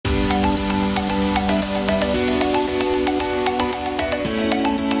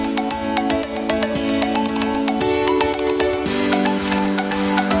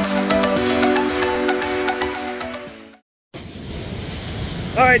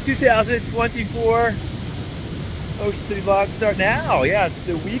right, 2024 Ocean City vlog start now. Yeah, it's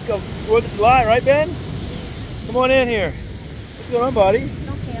the week of 4th of July, right, Ben? Come on in here. What's going on, buddy?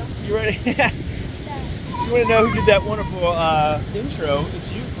 Okay. You ready? You want to know who did that wonderful intro?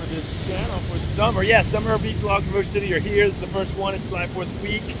 It's you for this channel for the summer. Yeah, summer beach vlogs from Ocean City are here. This is the first one. It's July 4th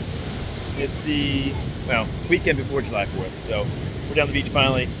week. It's the, well, weekend before July 4th. So we're down the beach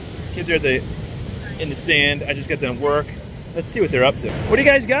finally. Kids are in the sand. I just got done work. Let's see what they're up to. What do you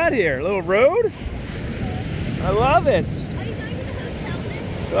guys got here? A little road? I love it. Are you going to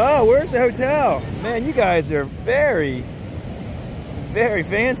the hotel? Oh, where's the hotel? Man, you guys are very, very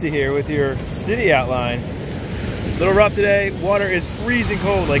fancy here with your city outline. A little rough today. Water is freezing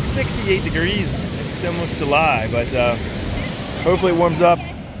cold, like 68 degrees. It's almost July, but hopefully it warms up.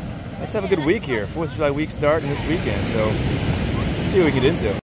 Let's have a good week here. 4th of July week starting this weekend, so let's see what we get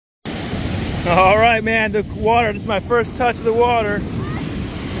into. All right, man, the water, this is my first touch of the water.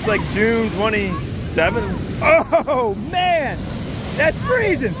 It's like June 27th. Oh, man, that's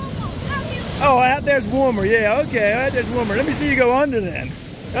freezing. Oh, out there's warmer. Yeah, okay, out there's warmer. Let me see you go under then.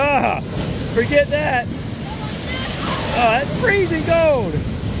 Ah, forget that. Oh, that's freezing cold.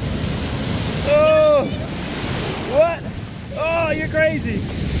 Oh, what? Oh, you're crazy.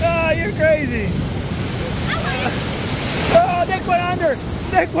 Oh, you're crazy. Oh, Nick went under.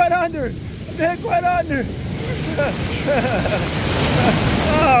 Nick went under. Nick went under.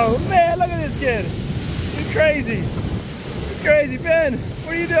 Oh, man, look at this kid. He's crazy. He's crazy. Ben,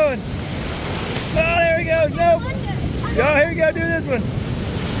 what are you doing? Oh, there he goes. Nope. Oh, here we go. Do this one.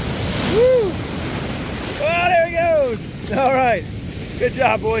 Woo. Oh, there he goes. All right. Good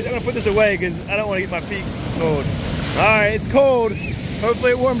job, boys. I'm going to put this away because I don't want to get my feet cold. All right, it's cold.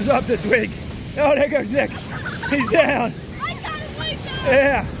 Hopefully it warms up this week. Oh, there goes Nick. He's down. I gotta wake up.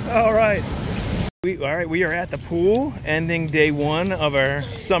 Yeah. All right. All right, we are at the pool, ending day one of our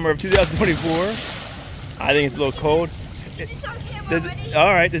summer of 2024. I think it's a little cold. It's on camera already.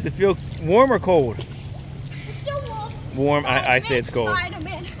 All right, does it feel warm or cold? It's still warm. Warm, I say it's cold.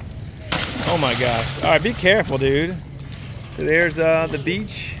 Spider-Man. Oh my gosh. All right, be careful, dude. So there's the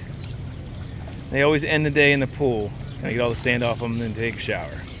beach. They always end the day in the pool. Gotta get all the sand off them and then take a shower.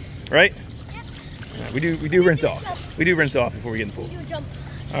 Right? Yep. All right, we do rinse off. We do rinse off before we get in the pool. Do a jump.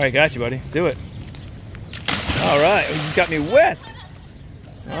 All right, got you, buddy. Do it. All right, you just got me wet.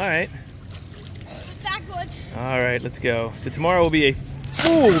 All right. Backwards. All right, let's go. So tomorrow will be a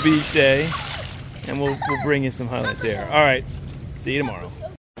full beach day, and we'll bring you some highlights there. All right, see you tomorrow.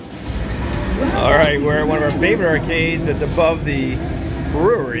 All right, we're at one of our favorite arcades that's above the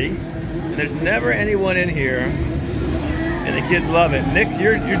brewery. And there's never anyone in here, and the kids love it. Nick,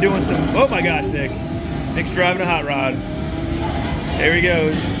 you're doing some. Oh my gosh, Nick! Nick's driving a hot rod. There he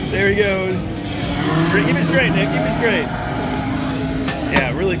goes. There he goes. Keep it straight, Nick. Keep it straight.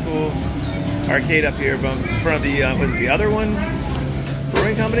 Yeah, really cool arcade up here in front of the what is the other one?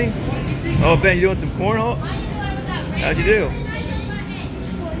 Brewing company. Oh, Ben, you doing some cornhole? How'd you do?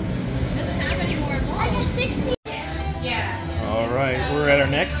 All right, we're at our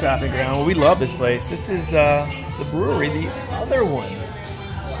next stopping ground. Well, we love this place. This is the brewery, the other one,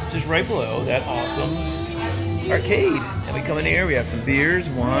 just right below that awesome arcade. And we come in here, we have some beers,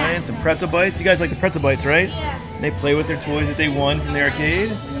 wine, some pretzel bites. You guys like the pretzel bites, right? Yeah. And they play with their toys that they won from the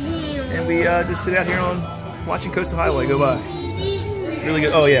arcade. And we just sit out here on watching Coastal Highway go by. It's really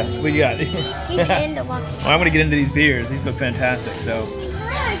good. Oh yeah, what you got? He's into one. Well, I'm gonna get into these beers. These look fantastic. So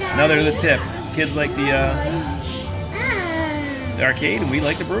another little tip: kids like the arcade, and we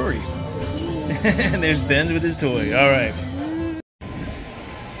like the brewery. And there's Ben with his toy. All right.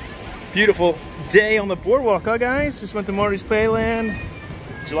 Beautiful day on the boardwalk, huh, guys? Just went to Marty's Playland.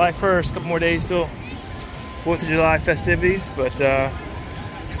 July 1st, a couple more days till 4th of July festivities, but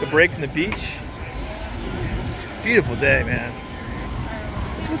took a break from the beach. Beautiful day, man.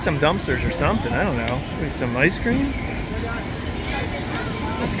 Let's get some dumpsters or something. I don't know. Maybe some ice cream.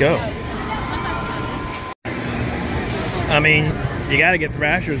 Let's go. I mean, you gotta get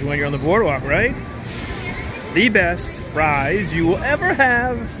Thrashers when you're on the boardwalk, right? The best fries you will ever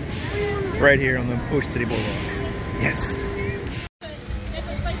have right here on the Ocean City Boardwalk. Yes.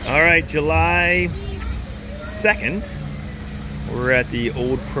 All right, July 2nd, we're at the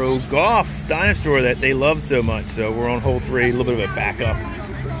Old Pro Golf Dinosaur that they love so much. So we're on hole 3, a little bit of a backup.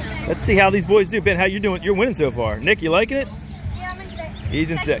 Let's see how these boys do. Ben, how you doing? You're winning so far. Nick, you liking it? Yeah, I'm in 6. He's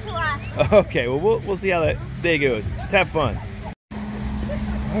in 6. Okay, well, we'll see how that day goes. Just have fun. All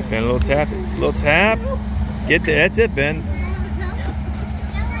right, Ben, a little tap. A little tap. Get the, that's it, Ben.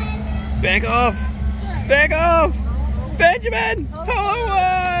 Back off. Back off. Benjamin. Hole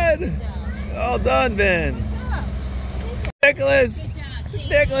 1. All done, Ben. Nicholas.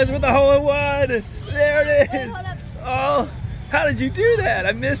 Nicholas with the hole in one. There it is. Hold up. Oh, how did you do that?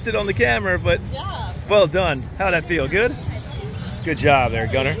 I missed it on the camera, but well done. How'd that feel? Good? Good job there,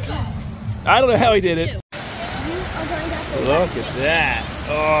 Gunner. I don't know how he did it. Look at that.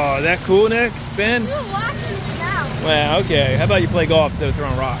 Oh, is that cool, Nick? Ben? You're watching it now. Well, okay. How about you play golf instead of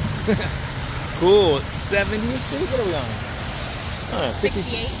throwing rocks? Cool. 70th Street? What are we on?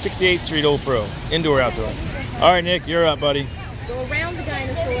 68th Street Old Pro. Indoor, outdoor. All right, Nick, you're up, buddy. Go around the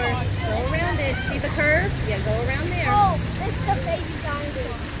dinosaur. Go around it. See the curve? Yeah, go around there. Oh, it's the baby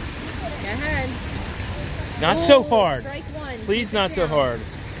dinosaur. Go ahead. Not so hard. Strike one. Please, not so hard.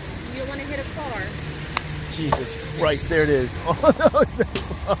 You don't want to hit a car. Jesus Christ, there it is. Oh, no.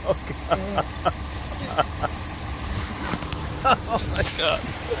 Oh, God. Oh, my God.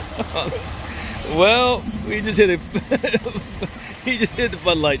 Well, we just hit a... he just hit the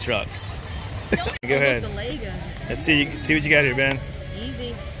Bud Light truck. Go ahead. The leg on it. Let's see what you got here, Ben.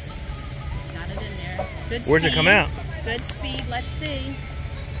 Easy. Got it in there. Good Where's it speed. come out? Good speed. Let's see.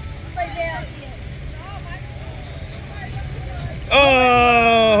 Right there, I see it.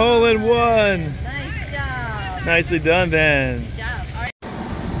 Oh, hole in one. Nice job. Nicely done, Ben. Good job. All right.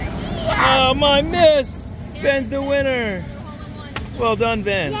 Oh, my missed. Ben's the winner. Well done,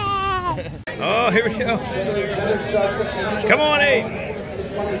 Ben. Oh, here we go. Come on, 8.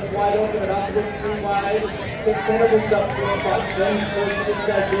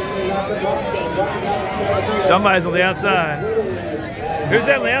 Somebody's on the outside. Who's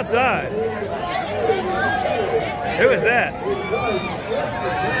that on the outside? Who is that?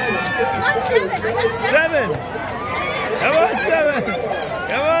 I'm 7. I got 7. 7. Come on, 7.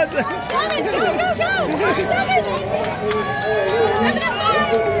 Come on, 7. 7. Go, go, go.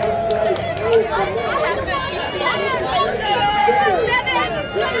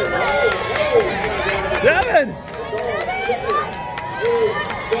 7.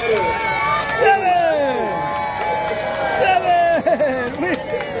 7. We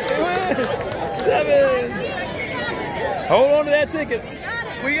win. 7. Hold on to that ticket.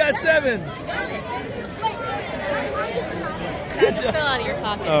 We got 7. That just fell out of your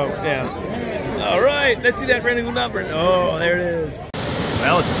pocket. Oh, yeah. All right, let's see that random number. Oh, there it is.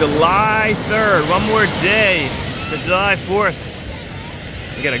 Well, it's July 3rd. One more day to July 4th.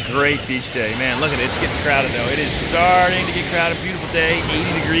 We got a great beach day. Man, look at it. It's getting crowded, though. It is starting to get crowded. Beautiful day,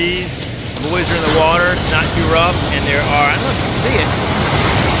 80 degrees. Boys are in the water. It's not too rough. And there are, I don't know if you can see it.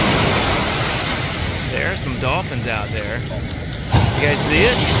 There are some dolphins out there. You guys see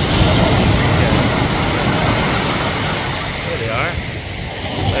it? There they are.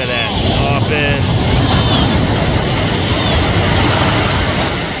 Look at that. Dolphin.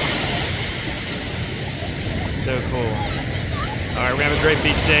 So cool. All right, we're gonna have a great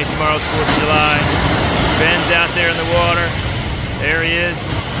beach day. Tomorrow's 4th of July. Ben's out there in the water. There he is.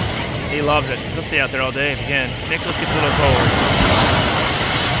 He loves it. He'll stay out there all day if he can. Nicholas gets a little cold.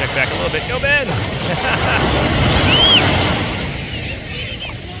 Check back a little bit. Go, Ben!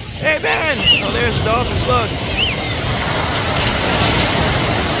 Hey, Ben! Oh, there's the dolphins. Look.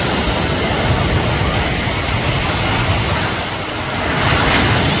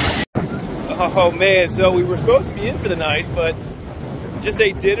 Oh man, so we were supposed to be in for the night, but just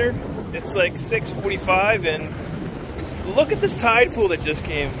ate dinner. It's like 6:45 and look at this tide pool that just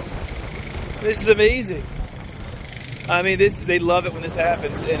came. This is amazing. I mean, they love it when this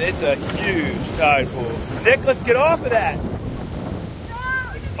happens, and it's a huge tide pool. Nick, let's get off of that.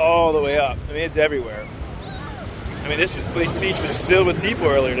 It's all the way up. I mean, it's everywhere. I mean, this beach was filled with people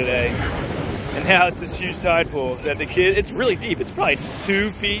earlier today, and now it's this huge tide pool that it's really deep. It's probably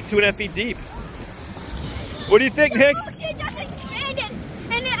 2.5 feet deep. What do you think, Nick? Look, it just expanded,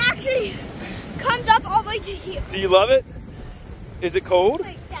 and it actually comes up all the way to here. Do you love it? Is it cold?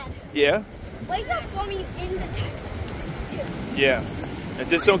 Like that. Yeah. Wake up for me in the tide. Yeah. And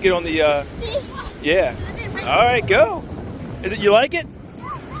just don't get on the, See? yeah. All right, go. Is it, you like it?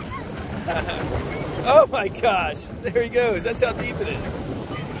 Oh my gosh. There he goes. That's how deep it is.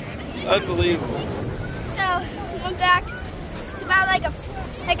 Unbelievable. So, I'm back. It's about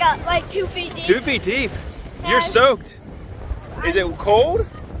like 2 feet deep. 2 feet deep. You're And- soaked. Is it cold?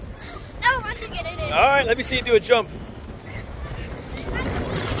 No, once you get it in. All right, let me see you do a jump.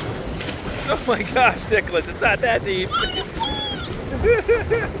 Oh my gosh, Nicholas, it's not that deep. I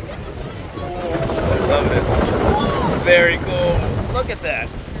love it. Very cool. Look at that.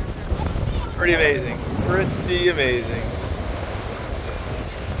 Pretty amazing. Pretty amazing.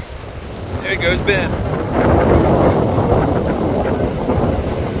 There goes Ben.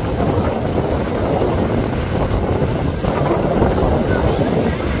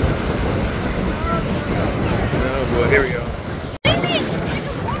 Oh boy, here we go.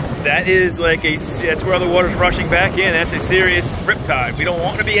 That is like that's where the water's rushing back in. That's a serious riptide. We don't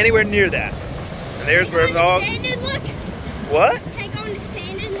want to be anywhere near that. And there's where it's all. Stand and look. What? Can I go in the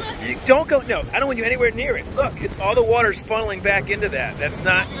sand and look? You don't go. No, I don't want you anywhere near it. Look, it's all the water's funneling back into that. That's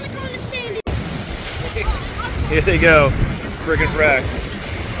not. I want to go in the sand. Here they go, friggin' frack.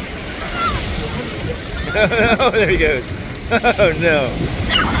 Oh, there he goes. Oh no.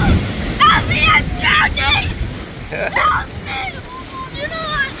 Help me! I'm drowning! Help me! You know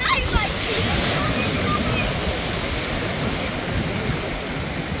I like you.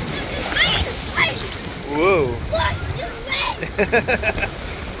 Wait! Whoa. What?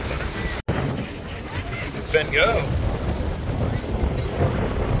 Ben, go.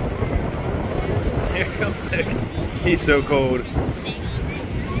 Here comes Nick. He's so cold.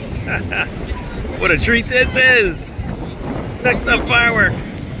 What a treat this is. Next up, fireworks.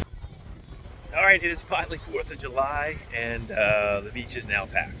 All right, it is finally 4th of July, and the beach is now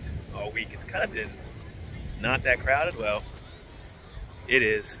packed. All week it's kind of been not that crowded. Well, it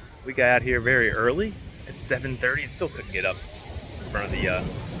is. We got out here very early at 7:30 and still couldn't get up in front of the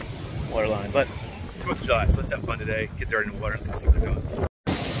water line. But it's 4th of July, so let's have fun today. Kids are in the water. Let's go see where they're going.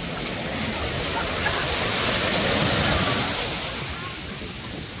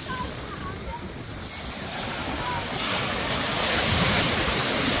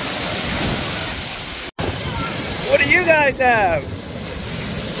 What do you guys have? A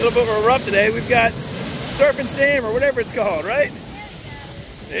little bit more rough today. We've got Surfing Sam or whatever it's called, right?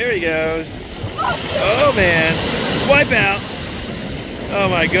 There he goes. Oh man, wipe out. Oh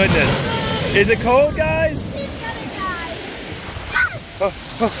my goodness. Is it cold, guys?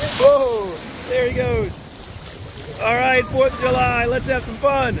 Oh, there he goes. All right, 4th of July, let's have some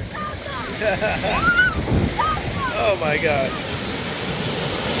fun. Oh my gosh.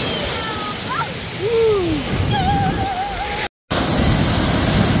 Woo.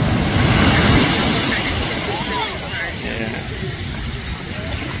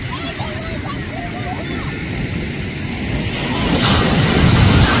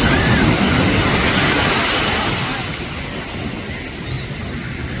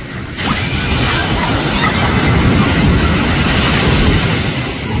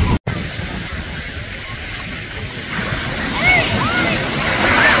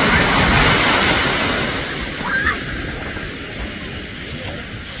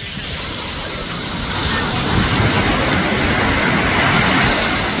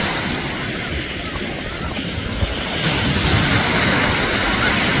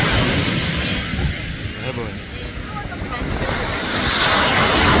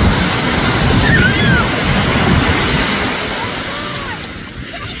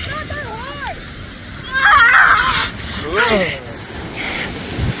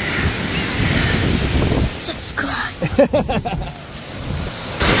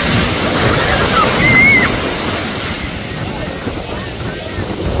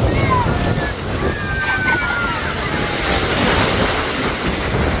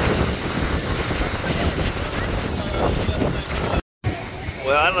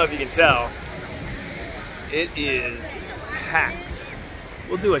 Well, I don't know if you can tell, it is packed.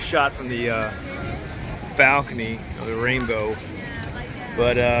 We'll do a shot from the balcony of the rainbow.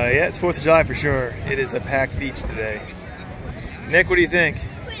 But yeah, it's 4th of July for sure. It is a packed beach today. Nick, what do you think?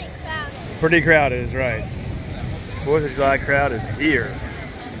 Pretty crowded. Pretty crowded is right. 4th of July crowd is here.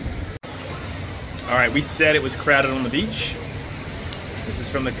 All right, we said it was crowded on the beach. This is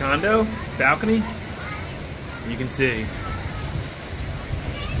from the condo balcony. You can see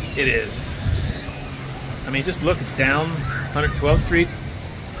it is. I mean, just look, it's down 112th Street.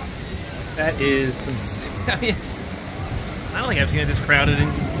 That is some, I mean, I don't think I've seen it this crowded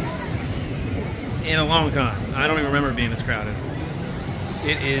in a long time. I don't even remember it being this crowded.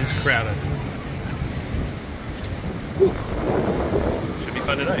 It is crowded. Whew. Should be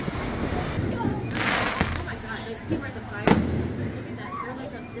fun tonight. Oh my god, those people at the fire. Look at that.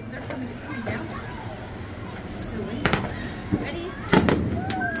 They're coming down. So ready?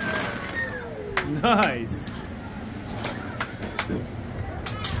 Nice.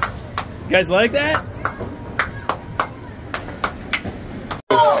 You guys like that?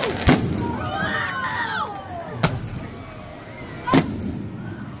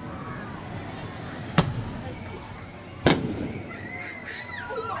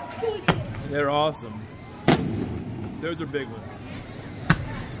 They're awesome. Those are big ones.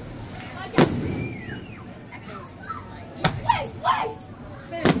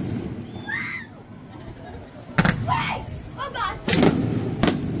 Oh God!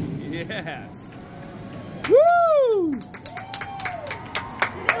 Yes. Woo!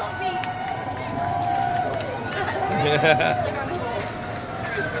 Yeah.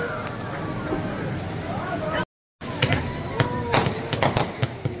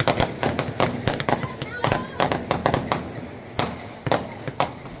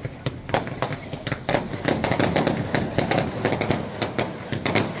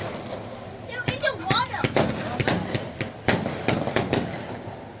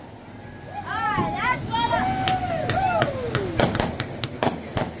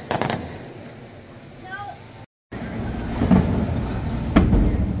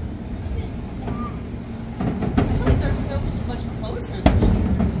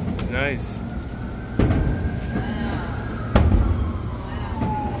 Nice.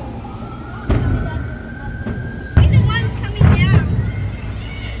 He's the one's coming down.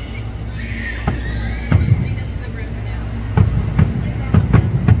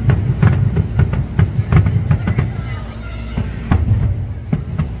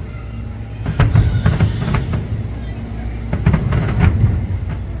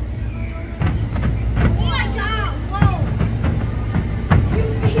 Oh my God! Whoa! Your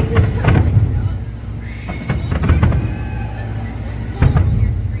face is coming. What's small on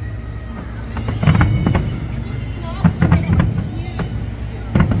your screen? Small, but it's huge.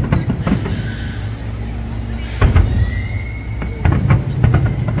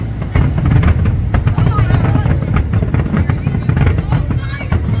 Oh my God! Oh my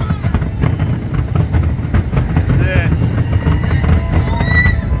God! This is it.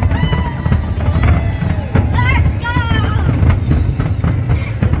 Let's go!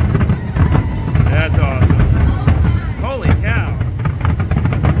 That's awesome. Holy cow.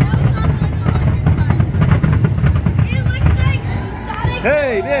 It looks like Sonic.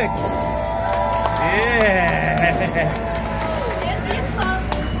 Hey, Nick. Yeah. There's the applause.